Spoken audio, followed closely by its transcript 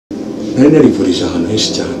nari narivurije ahantu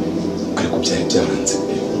henshi cyane ariko byari byaranze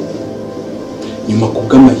nyuma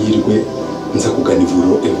kubw'amahirwe nza kugana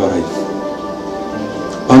ivuriro Everlife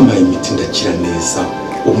bampaye imiti ndakira neza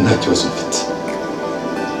ubu nta kibazo mfite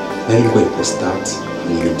nari ndwaye prostate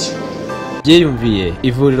n'ibindi. Byiyumviye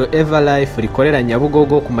ivuriro Everlife rikorera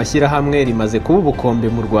Nyabugogo ku mashyirahamwe rimaze kuba ubukombe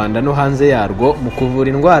mu Rwanda no hanze yarwo mu kuvura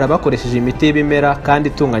indwara bakoresheje imiti y'ibimera kandi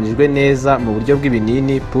itunganyijwe neza mu buryo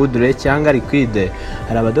bw'ibinini, poudre cyangwa liquide.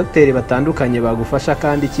 Hari abadokteri batandukanye bagufasha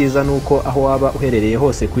kandi cyiza nuko aho waba uherereye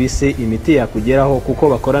hose ku isi imiti yakugeraho kuko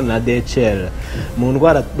bakorana na DHL. Mu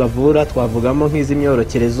ndwara bavura twavugamo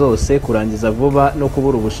nk'iz'imyororokere zose, kurangiza vuba no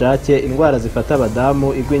kubura ubushake, indwara zifata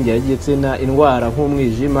abadamu, igwingira ry'igitsina, indwara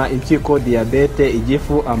nk'umwijima, impyiko, diabete,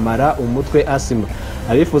 igifu, amara, umutwe, asima.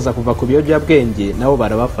 Abifuza kuva ku biyobyabwenge nabo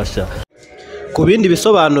barabafasha. Ku bindi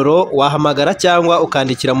bisobanuro wahamagara cyangwa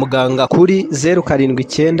ukandikira muganga kuri 079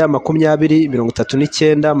 20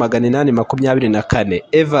 39 824.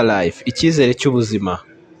 Everlife, icyizere cy'ubuzima.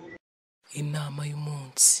 Inama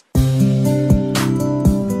y'umunsi.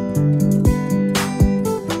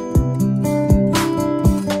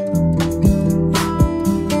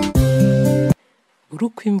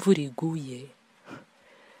 Uko imvura iguye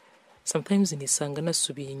sometimes nisanga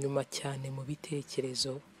nasubiye inyuma cyane mu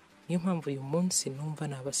bitekerezo. Niyo mpamvu uyu munsi numva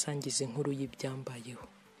nabasangiza inkuru y'ibyambayeho.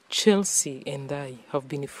 Chelsea and I have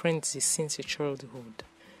been friends since childhood.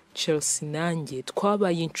 Chelsea nanjye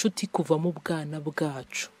twabaye inshuti kuva mu bwana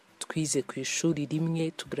bwacu. Twize ku ishuri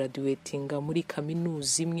rimwe, tugraduatinga muri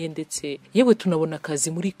kaminuza imwe, ndetse yewe tunabona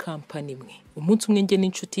akazi muri company imwe. Umunsi umwe nge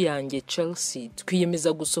n'inshuti yanjye Chelsea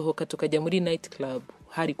twiyemeza gusohoka tukajya muri night club.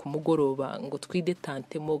 Hari ku mugoroba ngo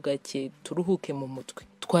twidetantemo gake turuhuke mu mutwe.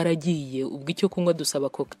 Twaragiye, ubwo icyo kunywa dusaba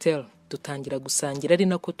cocktail, dutangira gusangira ari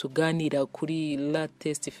nako tuganira kuri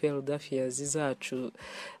latest Philadelphia zacu,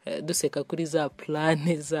 duseka kuri za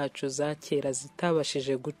plane zacu za kera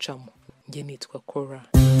zitabashije gucamo. Nge nitwa Kora.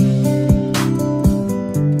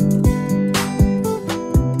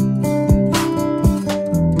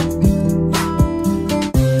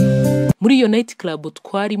 Muri iyo night club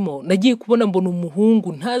twarimo nagiye kubona mbona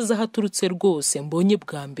umuhungu ntaza haturutse rwose, mbonye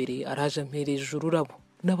bwa mbere araje ampereje ururabo.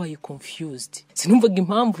 Nabaye confused, sinumvaga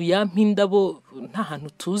impamvu yampindabo nta hantu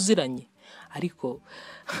tuziranye, ariko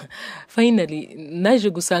finally naje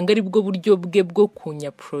gusanga ari bwo buryo bwe bwo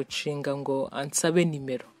kunyapproachinga ngo ansabe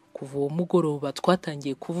nimero. Kuva uwo mugoroba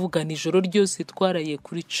twatangiye kuvugana ijoro ryose, twaraye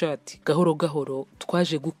kuri chat. Gahoro gahoro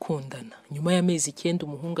twaje gukundana. Nyuma y'amezi 9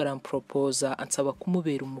 umuhungu arampropoza ansaba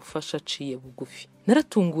kumubera umufasha aciye bugufi.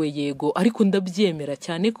 Naratunguwe yego, ariko ndabyemera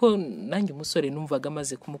cyane ko nanjye umusore numvaga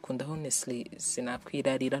amaze kumukunda. Honestly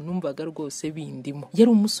sinakwirarira, numvaga rwose bindimo.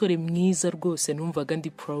 Yari umusore mwiza rwose, numvaga ndi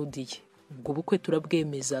proud ye. Ubwo bukwe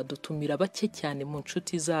turabwemeza, dutumira bake cyane mu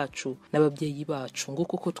nshuti zacu n'ababyeyi bacu ngo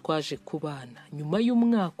kuko twaje kubana. Nyuma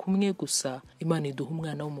y'umwaka umwe gusa Imana iduha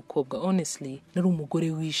umwana w'umukobwa. Honestly nari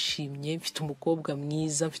umugore wishimye, mfite umukobwa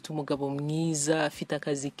mwiza, mfite umugabo mwiza, afite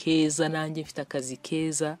akazi keza, nanjye mfite akazi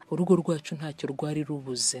keza. Urugo rwacu ntacyo rwari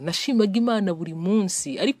rubuze. Nashimaga Imana buri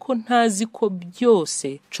munsi, ariko ntazi ko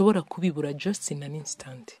byose nshobora kubibura just in an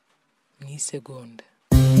instant, mu isegonda.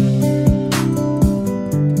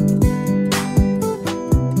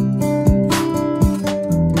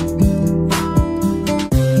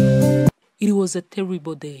 It was a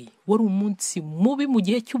terrible day. Wari umunsi mubi mu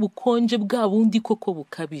gihe cy'ubukonje bwa bundi koko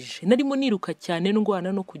bukabije. Narimo niruka cyane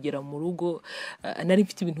ndwana no kugera mu rugo. Nari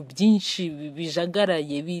mfite ibintu byinshi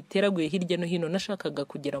bijagaraye biteraguye hirya no hino. Nashakaga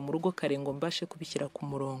kugera mu rugo kare ngo mbashe kubishyira ku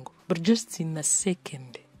murongo. But just in a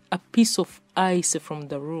second, a piece of ice from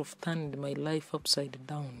the roof turned my life upside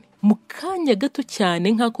down. Mukanya gato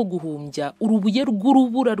cyane nkako guhumbya, urubuye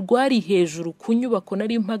rw'urubura rwari hejuru ku nyubako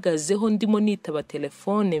nari mpagazeho ndimo nitaba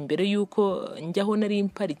telefone mbere yuko njyaho nari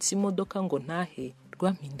imparitse imodoka ngo ntahe.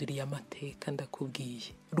 Rwampinduriye amateka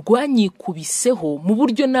ndakubwiye. Rwanyikubiseho mu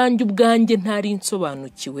buryo nanjye ubwanjye ntari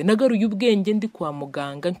nsobanukiwe. Nagaruye ubwenge ndi kwa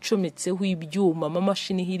muganga ncometseho ibyuma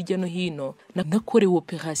amamashini hirya no hino. Nakorewe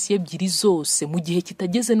operation ebyiri zose mu gihe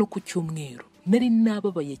kitageze no ku cyumweru. Nari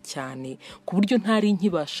nababaye cyane ku buryo ntari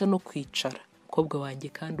nkibasha no kwicara. Umukobwa wanjye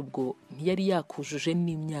kandi ubwo ntiyari yakujuje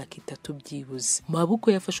n'imyaka 3 byibuze.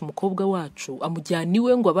 Mabuko yafashe umukobwa wacu amujyana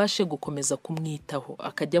iwe ngo abashe gukomeza kumwitaho,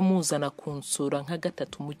 akajya muzana kunsura nka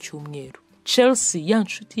 3 mu cyumweru. Chelsea ya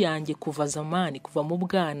nshuti yanjye kuva zamani, kuva mu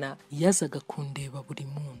bwana, yazaga kundeba buri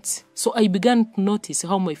munsi. So I began to notice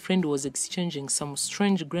how my friend was exchanging some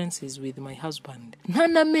strange glances with my husband. Nta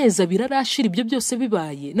n'amezi abiri arashira ibyo byose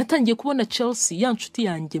bibaye, natangiye kubona Chelsea ya nshuti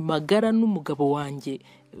yanjye magara n'umugabo wanjye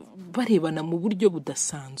barebana mu buryo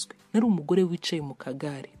budasanzwe. Nari umugore wicaye mu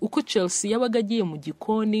kagare. Uko Chelsea yabaga agiye mu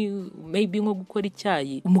gikoni, maybe nko gukora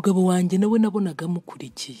icyayi, umugabo wanjye nawe nabonaga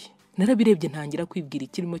mukurikiye. Narabirebye ntangira kwibwira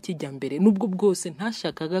ikirimo kijya mbere, nubwo bwose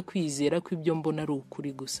ntashakaga kwizera ko ibyo mbona ari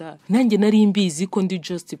ukuri gusa. Nanjye nari mbizi ko ndi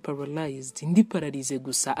just paralyzed, ndi paralize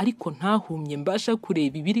gusa, ariko ntahumye mbasha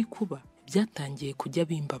kureba ibiri kuba. Byatangiye kujya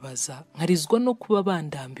bimbabaza, nkarizwa no kuba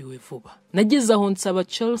bandambiwe vuba. Nageze aho nsaba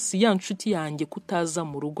Chelsea ya nshuti yanjye kutaza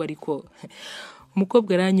mu rugo, ariko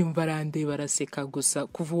umukobwa aranyumva arandeba araseka gusa.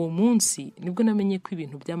 Kuva uwo munsi nibwo namenye ko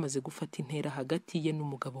ibintu byamaze gufata intera hagati ye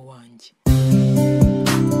n'umugabo wanjye.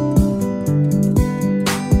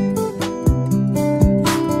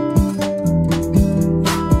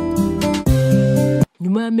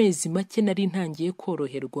 Nyuma y'amezi make nari ntangiye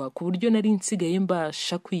koroherwa ku buryo nari nsigaye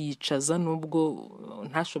mbasha kwiyicaza nubwo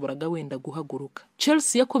ntashoboraga wenda guhaguruka.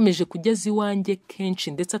 Chelsea yakomeje kugeza iwanjye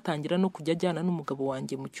kenshi ndetse atangira no kujya ajyana n'umugabo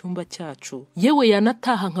wanjye mu cyumba cyacu. Yewe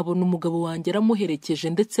yanataha nkabona umugabo wanjye aramuherekeje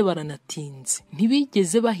ndetse baranatinze.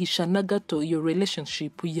 Ntibigeze bahisha na gato iyo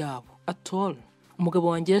relationship yabo at all. Umugabo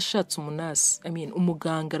wanjye yashatse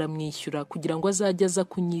umuganga aramwishyura kugira ngo azajye aza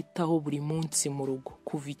kunyitaho buri munsi mu rugo.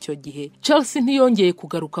 Kuva icyo gihe Chelsea ntiyongeye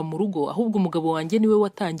kugaruka mu rugo, ahubwo umugabo wanjye niwe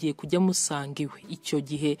watangiye kujya musanga iwe. Icyo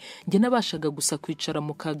gihe njye nabashaga gusa kwicara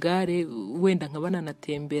mu kagare, wenda nkaba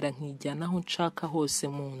nanatembera nkijyana aho nshaka hose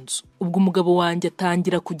mu nzu. Ubwo umugabo wanjye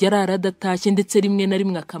atangira kujya arara adatashye ndetse rimwe na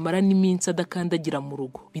rimwe akamara n'iminsi adakandagira mu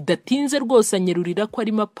rugo. Bidatinze rwose anyerurira ko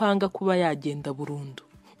arimo apanga kuba yagenda burundu.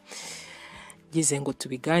 Gize ngo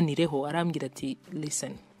tubiganireho, arambwira ati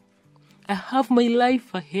listen, I have my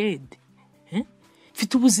life ahead.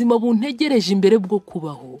 Mfite ubuzima buntegereje imbere bwo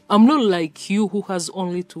kubaho. I'm not like you who has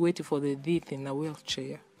only to wait for the death in a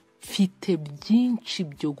wheelchair. Mfite byinshi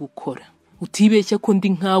byo gukora. Utibeshya ko ndi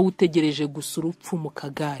nkawe utegereje gusa urupfu mu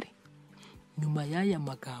kagare. Nyuma y'aya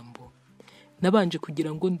magambo nabanje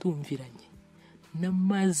kugira ngo ndumviranye.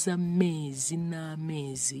 Namaze amezi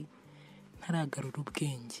n'amezi ntaragarura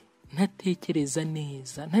ubwenge, ntatekereza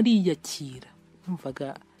neza, ntariyakira.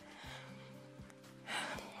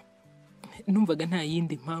 Numvaga nta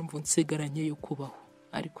yindi mpamvu nsigaranye yo kubaho.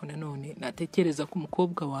 Ariko nanone natekereza ko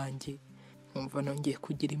umukobwa wanjye numva nongeye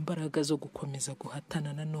kugira imbaraga zo gukomeza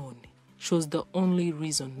guhatana nanone. She was the only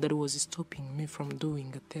reason that was stopping me from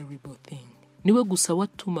doing a terrible thing. Niwe gusa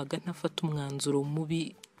watumaga ntafata umwanzuro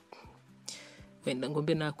mubi wenda ngo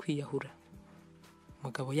mbe nakwiyahura.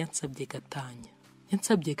 Umugabo yansabye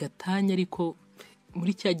gatanya, ariko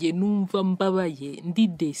muri cyagiye numva mbabaye, ndi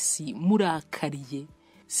desi, murakariye,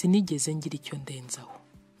 sinigeze ngira icyo ndenzaho.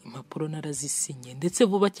 Impapuro narazisinye ndetse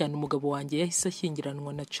vuba cyane umugabo wanjye yahise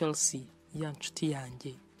ashyingiranwa na Chelsea ya nshuti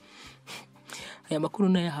yanjye. Aya makuru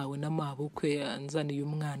nayahawe na mabukwe anzaniye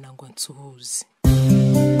umwana ngo ansuhuze.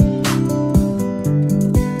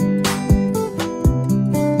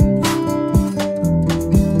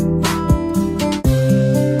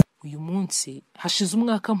 Uyu munsi hashize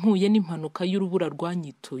umwaka mpuye n'impanuka y'urubura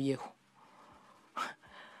rwanyituyeho.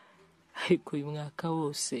 Ariko uyu mwaka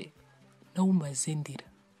wose nawumaze ndira.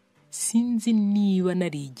 Sinzi niba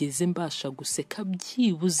narigeze mbasha guseka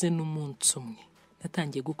byibuze n'umunsi umwe.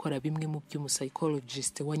 Natangiye gukora bimwe mu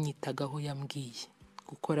by'umusaykologist wanyitagaho yambwiye.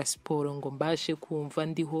 Gukora siporo ngo mbashe kumva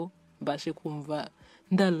ndiho, mbashe kumva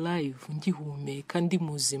nda live, ngihumeka, ndi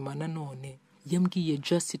muzima nanone. Yambwiye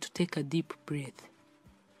just to take a deep breath.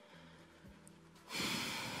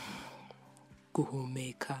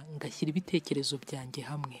 Guhumeka, ngashyira ibitekerezo byanjye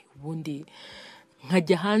hamwe, ubundi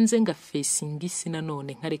nkajya hanze ngafesinga isi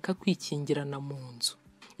nanone, nkareka kwikingirana mu nzu.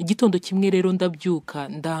 Igitondo kimwe rero ndabyuka,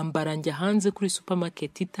 ndambara njya hanze kuri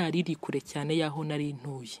supermarket itari iri kure cyane yaho nari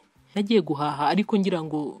ntuye. Nagiye guhaha ariko ngira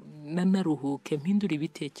ngo nanaruhuke, mpindura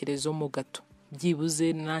ibitekerezo mo gato,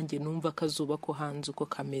 byibuze nanjye numva akazuba ko hanze uko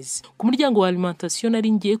kameze. Ku muryango wa alimentation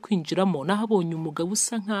nari ngiye kwinjiramo, nahabonye umugabo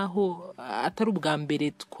usa nkaho atari ubwa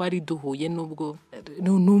mbere twari duhuye, nubwo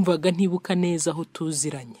numvaga ntibuka neza aho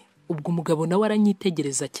tuziranye. Ubwo umugabo nawe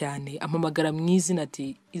aranyitegereza cyane, amamagara mu izina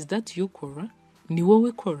ati, is that you Cora? Ni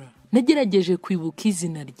wowe Cora? Nagerageje kwibuka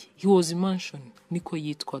izina rye. He was mentioned, niko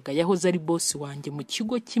yitwaga. Yahoze ari boss wanjye mu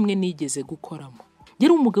kigo kimwe nigeze gukoramo.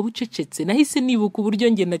 Yari umugabo ucecetse. Nahise nibuka uburyo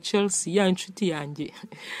njye na Chelsea ya nshuti yanjye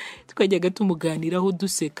twajyaga tumuganiraho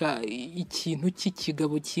duseka, ikintu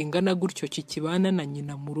cy'ikigabo kingana gutyo kikibana na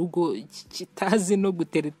nyina mu rugo, kitazi no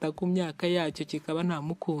gutereta ku myaka yacyo, kikaba nta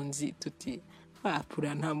mukunzi, tuti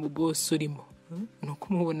pura nta mubosi urimo, nuko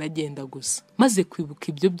umubona agenda gusa. Maze kwibuka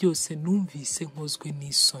ibyo byose numvise nkozwe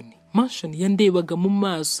n'isoni. Mansion yandebaga mu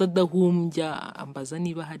maso adahumbya, ambaza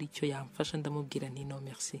niba hari icyo yamfasha, ndamubwira nti no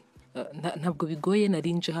merci. Ntabwo bigoye,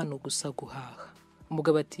 narinje hano gusa guhaha.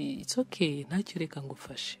 Umugabo ati it's okay, ntacyo reka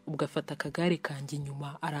ngufashe. Ubwo afata akagare kanjye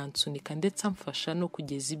inyuma aransunika ndetse amfasha no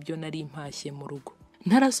kugeza ibyo nari mpashye mu rugo.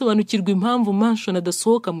 Ntarasobanukirwa impamvu Mansion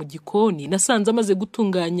adasohoka mu gikoni. Nasanze amaze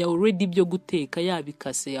gutunganya already ibyo guteka,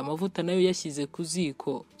 yabikase, amavuta nayo yashyize ku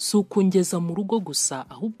ziko. Si ukungeza mu rugo gusa,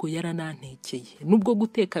 ahubwo yaranantekeye. Nubwo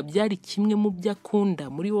guteka byari kimwe mu byo akunda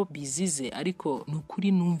muri hobbies ze, ariko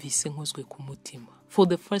nukuri numvise nkozwe ku mutima. For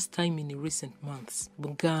the first time in recent months,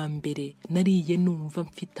 bwa mbere nariye numva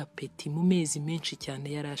mfite apeti mu mezi menshi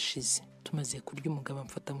cyane yarashize. Tumaze kurya umugabo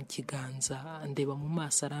amfata mu kiganza, andeba mu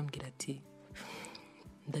maso arambwira ati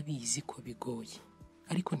ndabizi ko bigoye,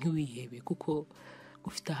 ariko ntiwihebe kuko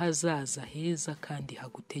ufite ahazaza heza kandi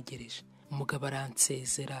hagutegereje. Umugabo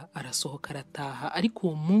aransezera, arasohoka arataha, ariko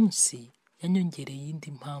uwo munsi yanyongereye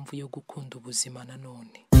indi mpamvu yo gukunda ubuzima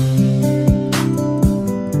nanone.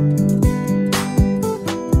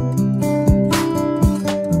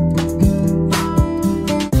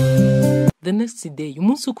 The next day,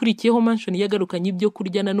 umunsi ukurikiyeho Mansion yagarukanye ibyo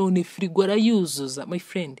kurya nanone, frigo arayuzuza. My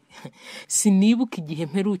friend, sinibuka igihe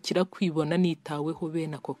mperukira kwibona nitaweho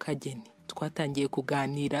bene ako kageni. Twatangiye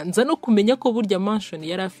kuganira, nza no kumenya ko burya Mansion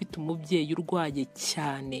yari afite umubyeyi urwaye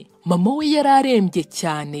cyane. Mama we yari arembye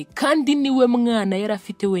cyane, kandi niwe mwana yari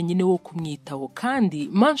afite wenyine wo kumwitaho, kandi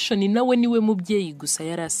Mansion nawe niwe mubyeyi gusa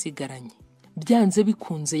yari asigaranye. Byanze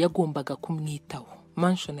bikunze yagombaga kumwitaho.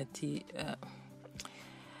 Mansion ati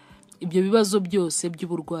ibyo bibazo byose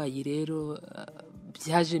by'uburwayi rero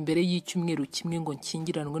byaje mbere y'icyumweru kimwe ngo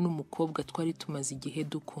nkingiranwe n'umukobwa twari tumaze igihe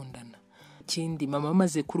dukundana. Ikindi mama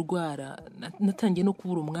amaze kurwara, natangiye no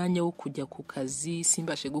kubura umwanya wo kujya ku kazi,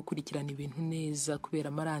 simbashe gukurikirana ibintu neza kubera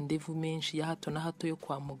amarandevu menshi ya hato na hato yo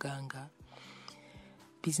kwa muganga.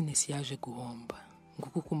 Business yaje guhomba, ngo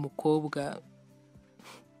kuko umukobwa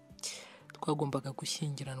twagombaga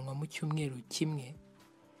gushyingiranwa mu cyumweru kimwe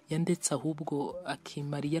yandetse ahubwo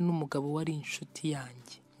akimariya n'umugabo wari inshuti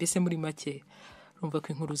yanjye. Mbese muri make urumva ko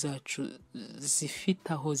inkuru zacu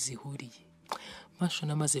zifite aho zihuriye.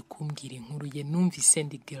 Mansion amaze kumbwira inkuru ye, numvise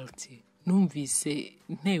ndi guilty. Numvise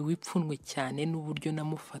ntewe ipfunwe cyane n'uburyo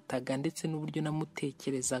namufataga ndetse n'uburyo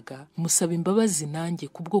namutekerezaga. Musaba imbabazi nanjye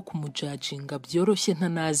kubwo kumujajinga byoroshye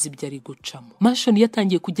ntanazi ibyo ari gucamo. Mansion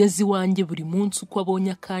yatangiye kugeza iwanjye buri munsi uko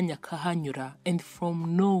abonye akanya kahanyura, and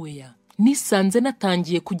from nowhere nisanze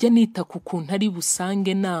natangiye kujya nita ku kuntu ari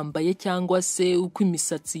busange nambaye cyangwa se uko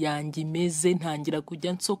imisatsi yanjye imeze. Ntangira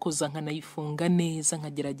kujya nsokoza nkanayifunga neza,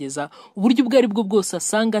 nkagerageza uburyo ubwo ari bwo bwose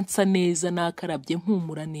asanga nsa neza, nakarabye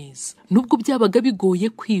mpumura neza. Nubwo byabaga bigoye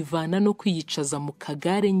kwivana no kwiyicaza mu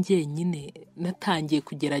kagare njyenyine, natangiye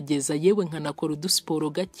kugerageza yewe nkanakora udusiporo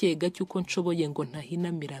gake gake uko nshoboye ngo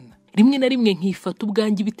ntahinamirana. Rimwe na rimwe nkifata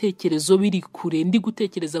ubwanjye ibitekerezo biri kure, ndi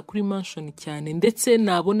gutekereza kuri Mansion cyane, ndetse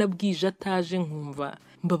nabona bwije ataje nkumva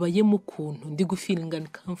mbabaye mu kuntu, ndi gufeeling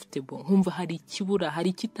uncomfortable, nkumva hari ikibura, hari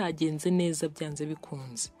ikitagenze neza byanze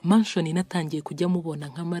bikunze. Mansion natangiye kujya mubona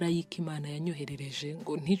nka marayika Imana yanyoherereje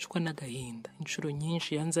ngo nticwa n'agahinda. Inshuro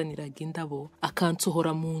nyinshi yanzaniraga indabo,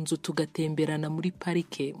 akansohora mu nzu tugatemberana muri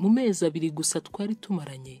parike. Mu mezi 2 gusa twari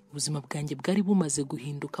tumaranye, ubuzima bwanjye bwari bumaze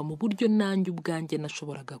guhinduka mu buryo nanjye ubwanjye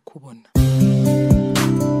nashoboraga kubona.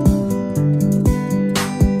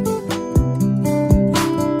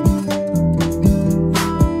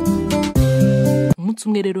 Umunsi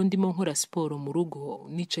umwe rero ndimo nkora siporo mu rugo,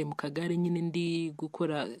 nicaye mu kagare nyine ndi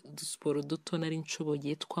gukora udusiporo duto nari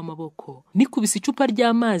nshoboye tw'amaboko, nikubise icupa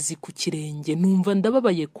ry'amazi ku kirenge, numva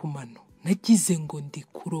ndababaye ku mano. Nagize ngo ndi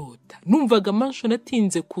kurota. Numvaga Mansion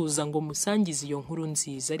atinze kuza ngo musangize iyo nkuru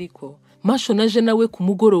nziza, ariko Mansion aje nawe ku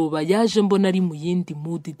mugoroba yaje mbona ari mu yindi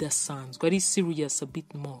mood idasanzwe, ari serious a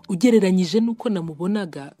bit more ugereranyije nuko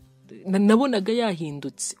namubonaga. Nabonaga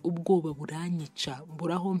yahindutse, ubwoba buranyica,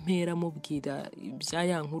 mburaho mpera mubwira ibya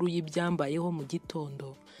ya nkuru y'ibyambayeho mu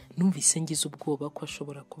gitondo. Numvise ngize ubwoba ko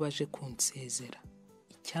ashobora kuba aje kunsezera.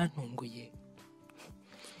 Icyantunguye,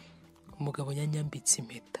 umugabo yanyambitse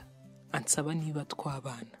impeta, ansaba niba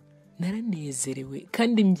twabana. Naranezerewe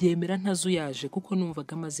kandi mbyemera ntazuyaje kuko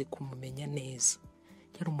numvaga amaze kumumenya neza.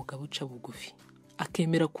 Yari umugabo uca bugufi,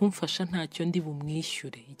 akemera kumfasha ntacyo ndi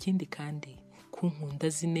bumwishyure. Ikindi kandi kunkunda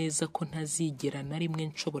azi neza ko ntazigera na rimwe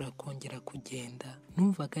nshobora kongera kugenda.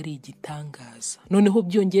 Numvaga ari igitangaza. Noneho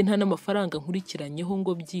byongeye nta n'amafaranga nkurikiranyeho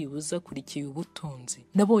ngo byibuza kurikiye ubutunzi.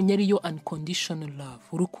 Nabonye ariyo unconditional love,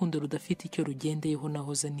 urukundo rudafite icyo rugendeyeho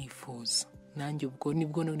nahoze nifuza. nanjye ubwo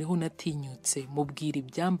nibwo noneho natinyutse mubwira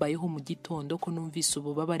ibyambayeho mu gitondo ko numvise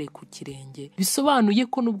ububabare ku kirenge, bisobanuye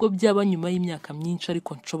ko nubwo byaba nyuma y'imyaka myinshi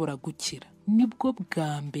ariko nshobora gukira. Nibwo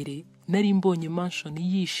bwa mbere nari mbonye mansion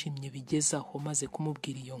yishimye bigezaho maze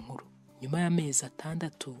kumubwira iyo nkuru. Nyuma y'amezi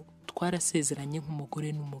 6 twarasezeranye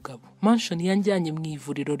nk'umugore n'umugabo. Mansion yanjyanye mu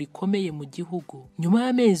ivuriro rikomeye mu gihugu. Nyuma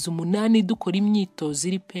y'amezi 8 dukora imyitozo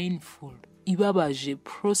iri painful, ibabaje,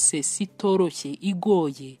 process itoroshye,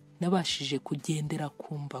 igoye, nabashije kugendera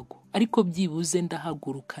ku mbago. Ariko byibuze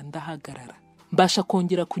ndahaguruka, ndahagarara. Mbasha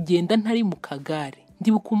kongera kugenda ntari mu kagare.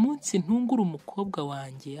 Ndibuka umunsi ntungura umukobwa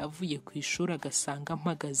wanjye avuye ku ishuri agasanga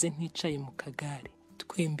mpagaze nticaye mu kagare.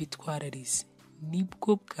 Twembi twararize.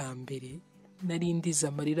 Nibwo bwa mbere nari ndize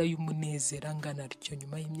amarira y'umunezero angana atyo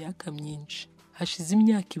nyuma y'imyaka myinshi. Hashize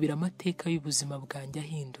imyaka 2 amateka y'ubuzima bwanjye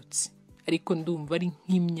ahindutse, ariko ndumva ari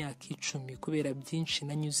nk'imyaka 10 kubera byinshi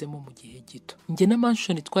nanyuzemo mu gihe gito. Njye na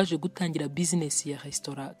mansion twaje gutangira business ya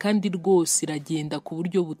restaurant, kandi rwose iragenda ku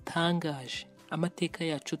buryo butangaje. Amateka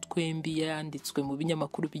yacu twembi yanditswe mu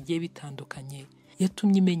binyamakuru bigiye bitandukanye,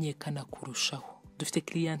 yatumye imenyekana kurushaho. Dufite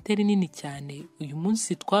clientele nini cyane. Uyu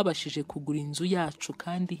munsi twabashije kugura inzu yacu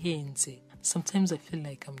kandi ihenze. Sometimes I feel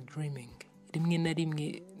like I'm dreaming. Rimwe na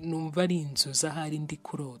rimwe numva ari inzu zahari ndi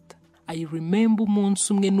kurota. I remember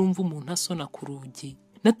umunsi umwe numva umuntu asona ku rugi.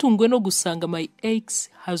 Natungwe no gusanga my ex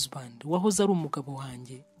husband, wahoze ari umugabo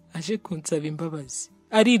wanjye, aje kunsaba imbabazi.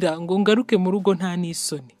 Arira ngo ngaruke mu rugo nta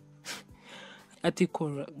n'isoni. Ati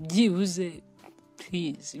Kora, byibuze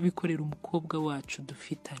please bikorera umukobwa wacu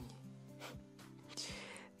dufitanye.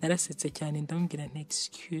 Narasetse cyane ndambwira nti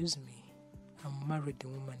excuse me, I'm married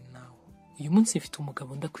woman now. Uyu munsi mfite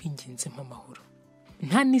umugabo, ndakwinginze mpa amahoro.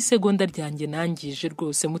 Nta n'isegonda ryanjye nangije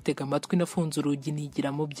rwose, mutega amatwi nafunze urugi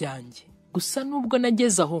nigira mu byanjye. Gusa nubwo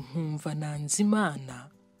nageze aho nkumva nanze Imana,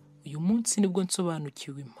 uyu munsi nibwo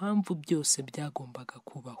nsobanukiwe impamvu byose byagombaga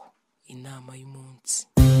kubaho. Inama y'umunsi.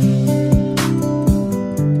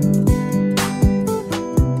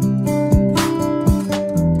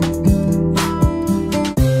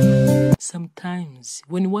 Sometimes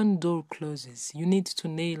when one door closes, you need to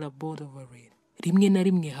nail a board over it. Rimwe na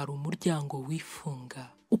rimwe hari umuryango wifunga,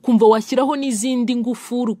 ukumva washyiraho n'izindi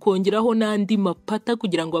ngufuri, ukongeraho n'andi mapata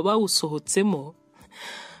kugira ngo abawusohotsemo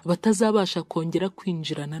batazabasha kongera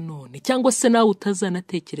kwinjira nanone, cyangwa se nawe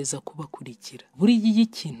utazanatekereza kubakurikira. Buriya iyo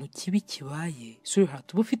ikintu kibi kibaye,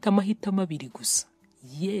 sweetheart, uba ufite amahitamo 2 gusa.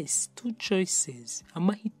 Yes, 2 choices,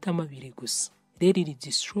 amahitamo 2 gusa. Let it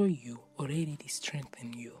destroy you or let it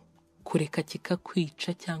strengthen you. Kureka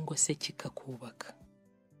kikakwica cyangwa se kikakubaka.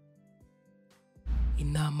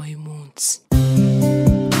 Inama y'umunsi.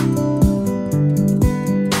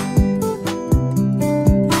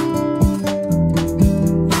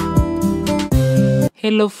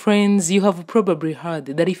 Hello friends, you have probably heard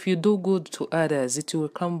that if you do good to others, it will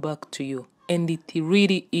come back to you. And it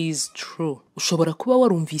really is true. Ushobora kuba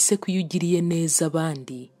warumvise ko iyo ugiriye neza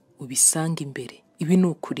abandi ubisanga imbere. Ibi ni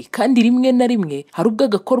ukuri, kandi rimwe na rimwe hari ubwo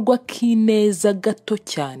agakorwa k'ineza gato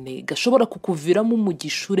cyane gashobora kukuviramo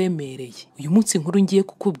umugisha uremereye. Uyu munsi inkuru ngiye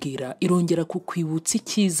kukubwira irongera kukwibutsa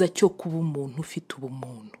icyiza cyo kuba umuntu ufite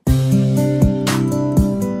ubumuntu.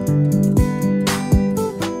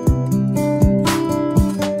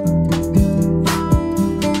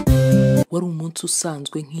 Wari umunsi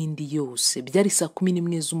usanzwe nk'indi yose. Byari saa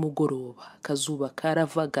 11 z'umugoroba. Kazuba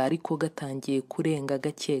karavaga ariko gatangiye kurenga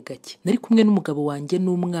gake gake. Nari kumwe n'umugabo wanjye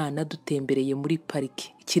n'umwana dutembereye muri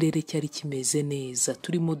parike. Ikirere cyari kimeze neza,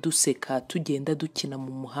 turimo duseka tugenda dukina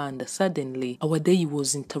mu muhanda. Suddenly our day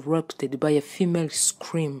was interrupted by a female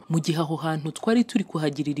scream. Mu gihe aho hantu twari turi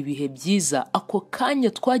kuhagirira ibihe byiza, ako kanya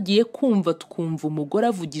twagiye twumva umugore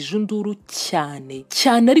avugije induru cyane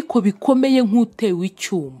ariko bikomeye nk'utewe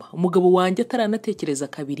icyuma. Umugabo wanjye ataranatekereza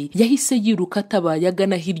kabiri yahise yiruka atabaye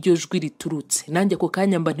agana hiryo jwi riturutse. Nanjye ako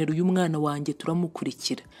kanya mbantera uyu mwana wanjye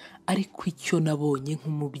turamukurikira. Ariko icyo nabonye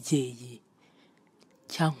nk'umubyeyi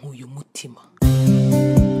cyankuye umutima.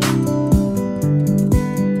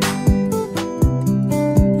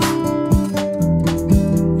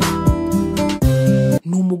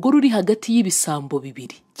 Ni umugore uri hagati y'ibisambo 2.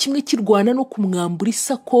 Kimwe kirwana no kumwambura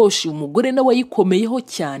isakoshi, umugore nawe ayikomeyeho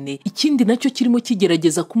cyane. Ikindi nacyo kirimo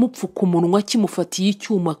kigerageza kumupfuka umunwa kimufatiye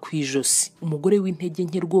icyuma ku ijosi. Umugore w'intege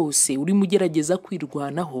nke rwose urimo ugerageza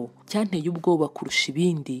kwirwanaho. Cyanteye ubwoba kurusha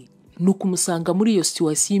ibindi nuko umusanga muri iyo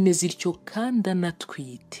situation imeze ityo kandi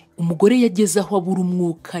anatwite. umugore yageze aho abura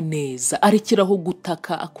umwuka neza arekeraho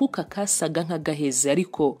gutaka akuka kasaga nk'agaheze,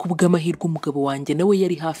 ariko ku bw'amahirwe umugabo wanjye nawe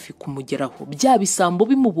yari hafi kumugeraho. Bya bisambo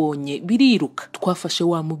bimubonye biriruka. Twafashe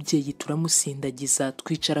wa mubyeyi turamusindagiza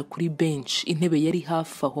twicara kuri bench, intebe yari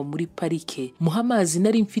hafi aho muri parike. Muha amazi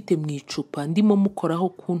nari mfite mu icupa ndimo mukoraho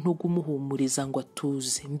ku ntugu muhumuriza ngo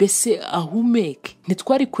atuze, mbese ahumeke.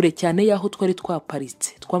 Ntitwari kure cyane y'aho twari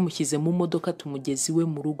twaparitse. Twamushyize mu modoka tumugeza iwe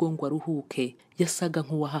mu rugo ngo aruhuke. Yasaga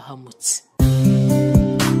nk'uwahahamutse.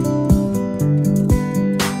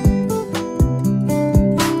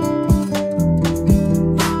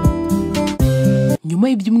 Nyuma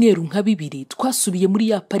y'ibyumweru nka 2 twasubiye muri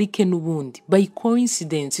ya parike n'ubundi. By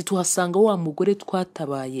coincidence tuhasanga wa mugore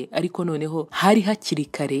twatabaye, ariko noneho hari hakiri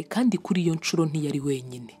kare kandi kuri iyo nshuro ntiyari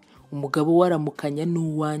wenyine. Umugabo waramukanya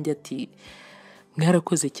n'uwanjye ati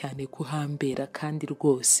mwarakoze cyane kuhambera kandi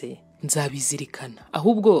rwose nzabizirikana.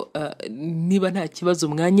 Ahubwo niba nta kibazo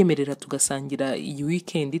mwanyemerera tugasangira iyi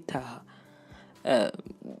weekend itaha,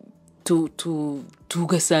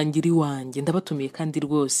 tugasangira iwanjye. Ndabatumiye kandi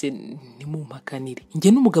rwose nimumpakanire.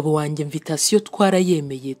 Njye n'umugabo wanjye invitation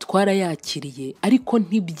twarayemeye, twarayakiriye, ariko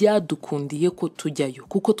ntibyadukundiye ko tujyayo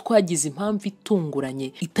kuko twagize impamvu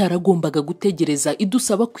itunguranye itaragombaga gutegereza,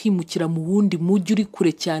 idusaba kwimukira mu wundi mujyi uri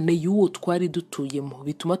kure cyane y'uwo twari dutuyemo,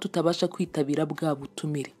 bituma tutabasha kwitabira bwa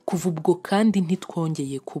butumire. Kuva ubwo kandi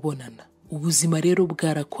ntitwongeye kubonana. Ubuzima rero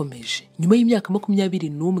bwarakomeje. Nyuma y'imyaka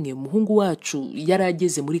 21 umuhungu wacu yari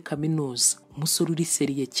ageze muri kaminuza. Umusore uri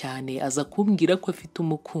seriye cyane aza kumbwira ko afite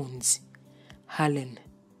umukunzi, Helen,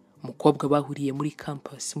 umukobwa bahuriye muri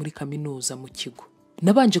campus muri kaminuza mu kigo.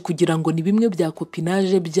 Nabanje kugira ngo ni bimwe bya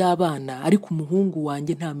copinage by'abana, ariko umuhungu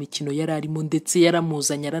wanjye nta mikino yari arimo, ndetse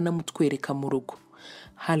yaramuzanye aranamutwereka mu rugo.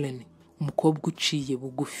 Helen, umukobwa uciye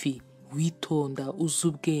bugufi, witonda, uzi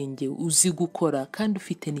ubwenge, uzi gukora kandi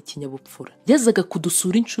ufite n'ikinyabupfura. Yazaga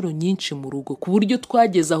kudusura inshuro nyinshi mu rugo ku buryo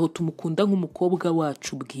twageze aho tumukunda nk'umukobwa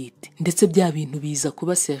wacu bwite. Ndetse bya bintu biza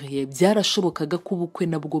kuba seriye, byarashobokaga ko ubukwe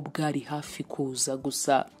nabwo bwari hafi kuza.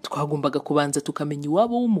 Gusa twagombaga kubanza tukamenya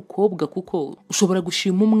iwabo w'umukobwa, kuko ushobora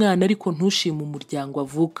gushima umwana ariko ntushime umuryango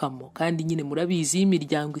avukamo, kandi nyine murabizi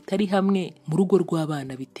imiryango itari hamwe mu rugo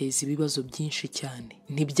rw'abana biteza ibibazo byinshi cyane.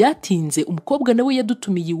 Ntibyatinze umukobwa nawe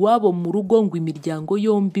yadutumiye iwabo mu rugo ngo imiryango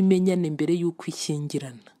yombi imenyane mbere y'uko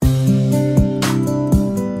ishyingirana.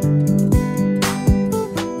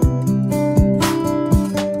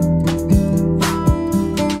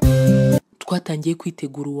 Twatangiye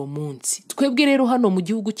kwitegura uwo munsi. Twebwe rero hano mu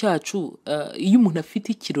gihugu cyacu, iyo umuntu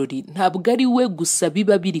afite ikirori ntabwo ari we gusa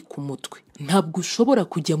biba biri ku mutwe. Ntabwo ushobora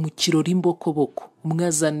kujya mu kirori imbokoboko. Umwe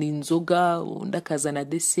azana inzoga, undi akazana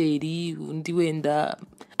deseri, undi wenda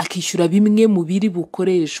akishyura bimwe mu biri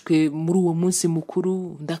bukoreshwe muri uwo munsi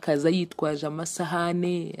mukuru, undi akaza yitwaje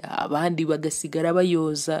amasahane, abandi bagasigara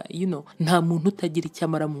bayoza. Nta muntu utagira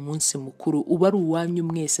icyamara mu munsi mukuru. Uba ari uwanyu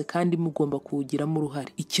mwese kandi mugomba kuwugiramo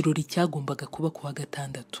uruhare. Ikirori cyagombaga kuba kuwa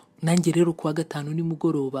gatandatu. Nanjye rero kuwa gatanu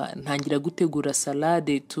nimugoroba ntangira gutegura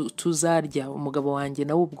salade tuzarya. Umugabo wanjye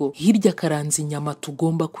nawe ubwo hirya karanze inyama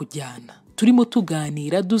tugomba kujyana. Turimo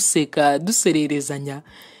tuganira, duseka, dusererezanya,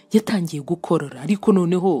 yatangiye gukorora, ariko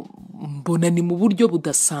noneho mbona ni mu buryo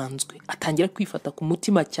budasanzwe. Atangira kwifata ku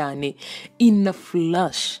mutima cyane. In a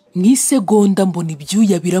flash, nk'isegonda mbona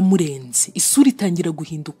ibyuya biramurenze. Isura itangira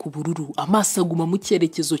guhinduka ubururu, amaso aguma mu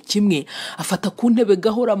cyerekezo kimwe, afata ku ntebe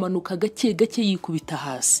gahora amanuka gake gake yikubita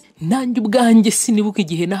hasi. Nanjye ubwanjye sinibuka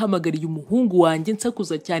igihe nahamagariye umuhungu wanjye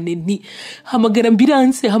nsakuza cyane nti hamagara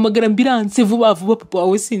ambilanse vuba vuba, papa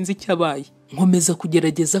wawe sinzi icyabaye. Nkomeza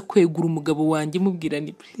kugerageza kwegura umugabo wanjye mubwira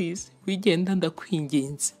ni please wigenda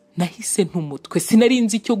ndakwinginze. Nahise ntumutwe,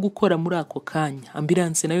 sinarinzi icyo gukora muri ako kanya.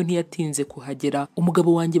 Ambilanse nayo ntiyatinze kuhagera.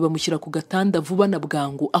 Umugabo wanjye bamushyira ku gatanda vuba na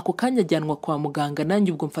bwangu. Ako kanya ajyanwa kwa muganga,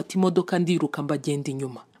 nanjye ubwo mfata imodoka ndiruka mbagenda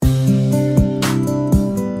inyuma.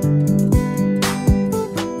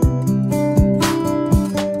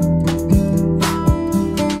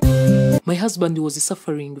 My husband was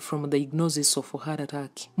suffering from the diagnosis of heart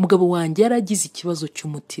attack. Umugabo wanjye yaragize ikibazo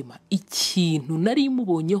cy'umutima. Ikintu nari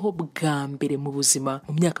mubonyeho bwa mbere mu buzima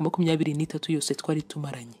mu myaka 23 yose twari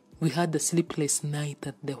tumaranye. We had a sleepless night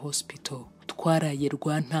at the hospital. Twaraye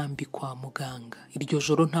rwantambi kwa muganga. Iryo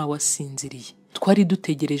joro nta wasinziriye. Twari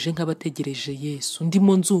dutegereje nk'abategereje Yesu.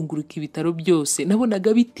 Ndimo nzunguruka ibitaro byose.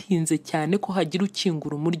 Nabonaga bitinze cyane ko hagira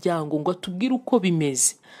ukingura umuryango ngo atubwire uko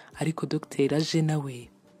bimeze. Ariko Dr. aje nawe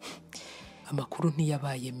amakuru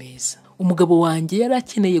ntiyabaye meza. Umugabo wanjye yari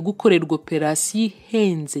akeneye gukorerwa operasiyo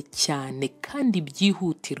ihenze cyane kandi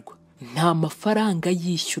byihutirwa. nta mafaranga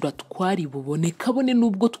yishyura twari bubone, kabone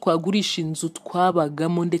n'ubwo twagurisha inzu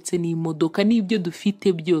twabagamo ndetse n'imodoka n'ibyo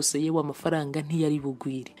dufite byose, yewe amafaranga ntiyari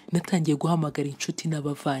bugwire. Natangiye guhamagara inshuti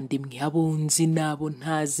n'abavandimwe, abo nzi n'abo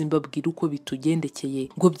ntazi, mbabwira uko bitugendekeye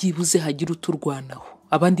ngo byibuze hagire uturwanaho.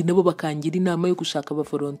 Abandi nabo bakangira inama yo gushaka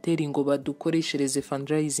abavolonteri ngo badukoreshereze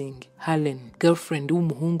fundraising. Helen, girlfriend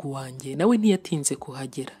w'umuhungu wanjye, nawe ntiyatinze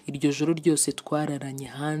kuhagera. Iryo joro ryose twararanye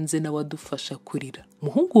hanze nawe adufasha kurira.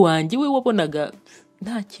 Umuhungu wanjye we wabonaga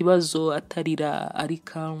nta kibazo, atarira,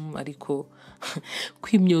 ariko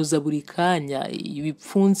kwimyoza buri kanya,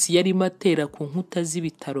 ibipfunsi yarimo atera ku nkuta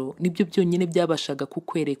z'ibitaro nibyo byonyine byabashaga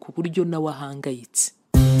kukwereka uburyo nawe ahangayitse.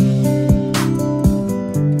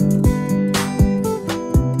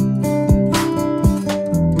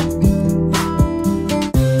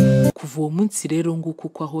 Uwo munsi rero nguko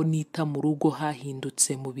uko aho nita mu rugo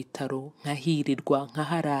hahindutse mu bitaro, nkahirirwa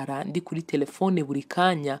nkaharara ndi kuri telefone buri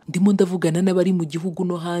kanya, ndimo ndavugana n'abari mu gihugu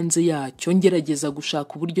no hanze yacyo, ngerageza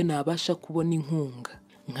gushaka uburyo nabasha kubona inkunga.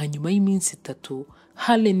 Nka nyuma y'iminsi 3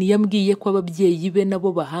 Helen yambwiye ko ababyeyi be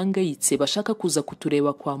nabo bahangayitse bashaka kuza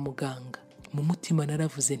kutureba kwa muganga. Mu mutima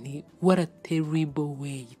naravuze nti what a terrible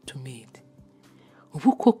way to meet.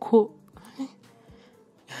 Ubu koko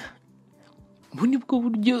buni bwo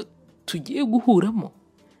buryo tugiye guhuramo.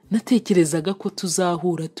 Natekerezaga ko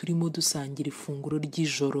tuzahura turimo dusangira ifunguro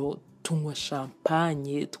ry'ijoro, tunywa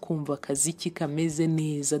champagne, twumva akaziki kameze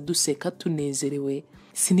neza, duseka tunezerewe.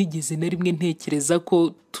 Sinigeze na rimwe ntekereza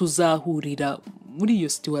ko tuzahurira muri iyo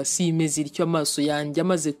situation imeze ityo, amaso yanjye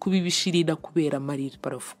amaze kubibishirira kubera amarira.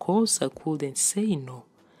 But of course I couldn't say no.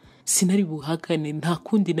 Sinari buhakane, nta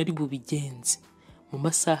kundi nari bubigenze. Mu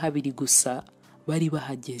masaha 2 gusa bari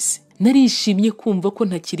bahageze. Narishimye kumva ko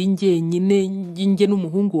ntakiri njyenyine, njye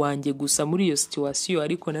n'umuhungu wanjye gusa muri iyo situation,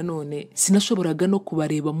 ariko nanone sinashoboraga no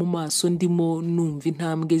kubareba mu maso ndimo numva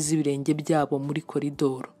intambwe z'ibirenge byabo muri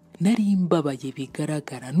koridoro. Nari mbabaye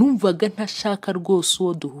bigaragara, numvaga ntashaka rwose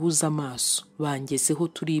uwo duhuza amaso. Bangezeho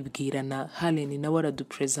turibwirana, Helen nawe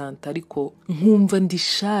aradupresenta, ariko nkumva ndi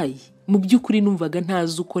shy. Mu by'ukuri numvaga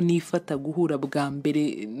ntazi uko nifata guhura bwa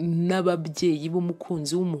mbere n'ababyeyi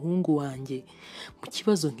b'umukunzi w'umuhungu wanjye mu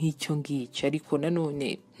kibazo nk'icyo ngicyo, ariko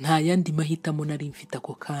nanone nta yandi mahitamo nari mfite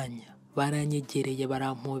ako kanya. Baranyegereye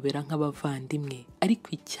barampobera nk'abavandimwe, ariko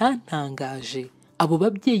icyantangaje, abo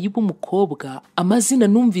babyeyi b'umukobwa amazina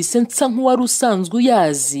numvise nsa nk'uwari usanzwe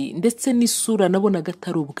uyazi, ndetse n'isura nabonaga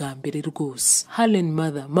atari ubwa mbere rwose. Helen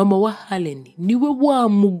mother, mama wa Helen, niwe wa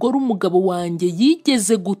mugore umugabo wanjye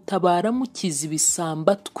yigeze gutabara mukiza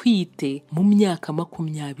ibisamba twite mu myaka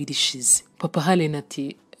 20 ishize. Papa Helen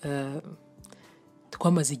ati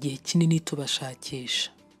twamaze igihe kinini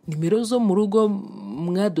tubashakisha, nimero zo mu rugo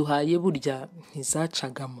mwaduhaye burya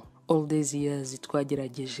ntizacagamo. All these years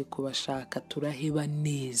twagerageje kubashaka turaheba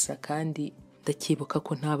neza, kandi ndakibuka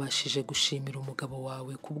ko ntabashije gushimira umugabo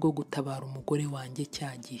wawe kubwo gutabara umugore wanjye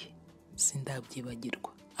cyagihe.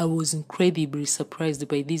 Sindabyibagirwa. I was incredibly surprised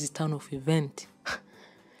by this turn of event.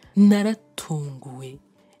 Naratunguwe,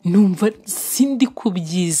 numva sindi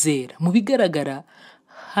kubyizera. Mu bigaragara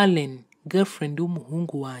Helen, girlfriend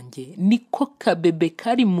w'umuhungu wanjye, niko kabebe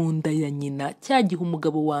kari mu nda ya nyina cyagihe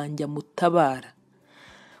umugabo wanjye amutabara.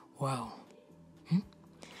 Wow.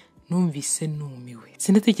 Numvise numiwe.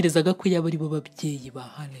 Sinatekerezaga ko yaba ari bo babyeyi ba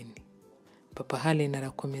Helen. Papa Helen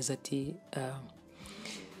arakomeza ati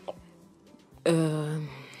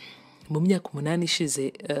mu myaka 8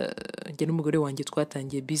 ishize njye n'umugore wanjye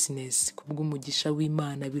twatangiye business kubw'umugisha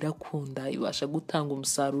w'Imana, birakunda, ibasha gutanga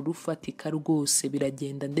umusaruro ufatika rwose,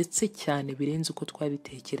 biragenda ndetse cyane birenze uko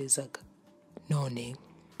twabitekerezaga. None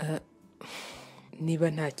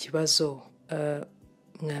niba nta kibazo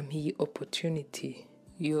mwampiye opportunity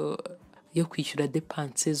yo kwishyura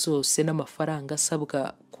depense zose n'amafaranga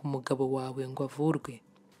asabwa ku mugabo wawe ngo avurwe.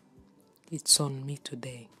 It's on me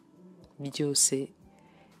today. Byose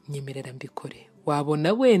nyemerera mbikore.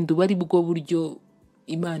 Wabona wenda bari bwo buryo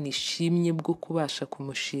Imana ishimye bwo kubasha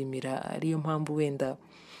kumushimira, ariyo mpamvu wenda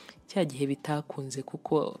cyagihe bitakunze,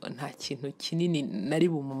 kuko nta kintu kinini nari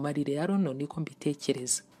bumumarire. Yarono niko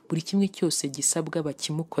mbitekereza. Buri kimwe cyose gisabwa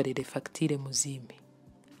bakimukorere facture muzime.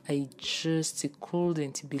 I just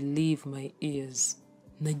couldn't believe my ears.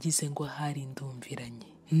 Nagize ngo hari ndumviranye.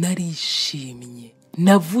 Narishimye,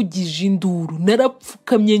 navugije induru,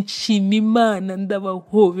 narapfukamye nshima Imana,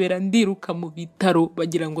 ndabahobera, ndiruka mu bitaro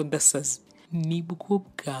bagira ngo ndasaze. Nibwo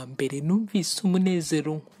bwa mbere numvise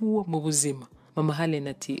umunezero nk'uwo mu buzima. Mama Helen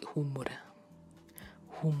ati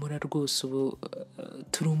humura rwose, ubu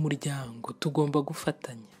turi umuryango, tugomba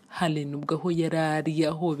gufatanya. Helen ubwo aho yarari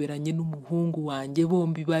yahoberanye n'umuhungu wanjye,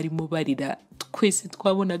 bombi barimo barira, twese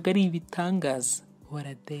twabonaga ari ibitangaza. What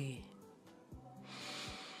a day.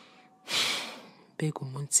 mbega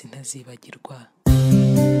umunsi ntazibagirwa.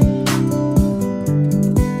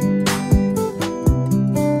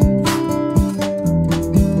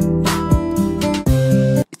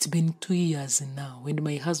 It's been 2 years now when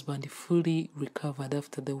my husband fully recovered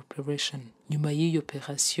after the operation. Nyuma y'iyo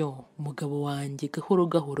operation, umugabo wanjye gahoro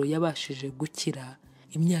gahoro yabashije gukira.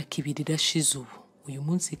 Imyaka 2 irashize ubu. Uyu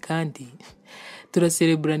munsi kandi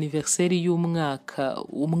turacelebra anniversaire y'umwaka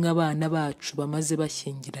umwe abana bacu bamaze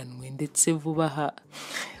bashyingiranwe, ndetse vuba aha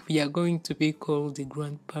we are going to be called the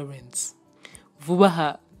grandparents. Vuba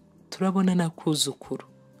aha turabona nakuzukuru.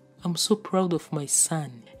 I'm so proud of my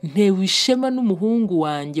son. Ntewe ishema n'umuhungu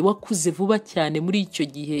wanjye wakuze vuba cyane muri icyo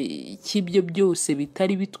gihe cy'ibyo byose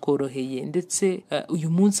bitari bitworoheye, ndetse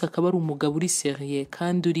uyu munsi akaba ari umugabo uri serieux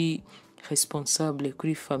kandi uri responsable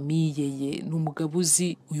kuri famille ye. N'umugabo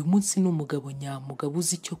uzi, uyu munsi n'umugabo nyamugabo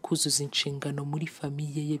uzi icyo kuzuza inshingano muri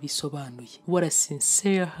famille ye bisobanuye. What a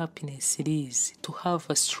sincere happiness it is to have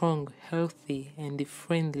a strong, healthy and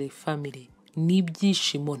friendly family.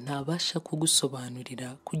 N'ibyishimo ntabasha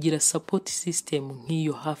kugusobanurira kugira support system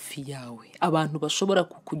nk'iyo hafi yawe, abantu bashobora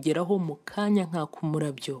kukugeraho mu kanya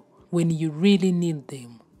nk'akumurabyo when you really need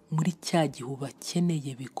them, muri cya gihe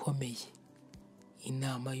ubakeneye bikomeye.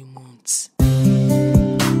 Inama y'umunsi.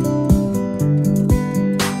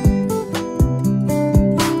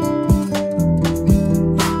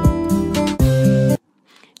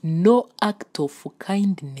 No act of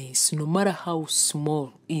kindness, no matter how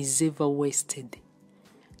small, is ever wasted.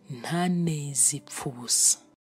 Nta neza ipfa ubusa.